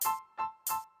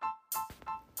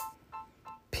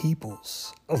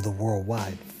peoples of the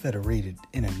worldwide federated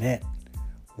internet.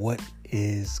 What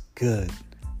is good?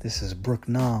 This is Brook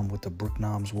Nam with the Brook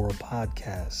Nam's World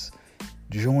Podcast.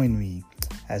 Join me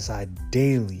as I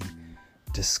daily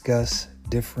discuss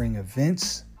differing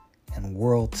events and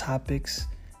world topics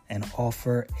and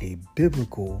offer a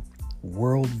biblical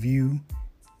worldview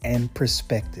and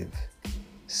perspective.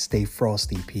 Stay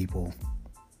frosty, people.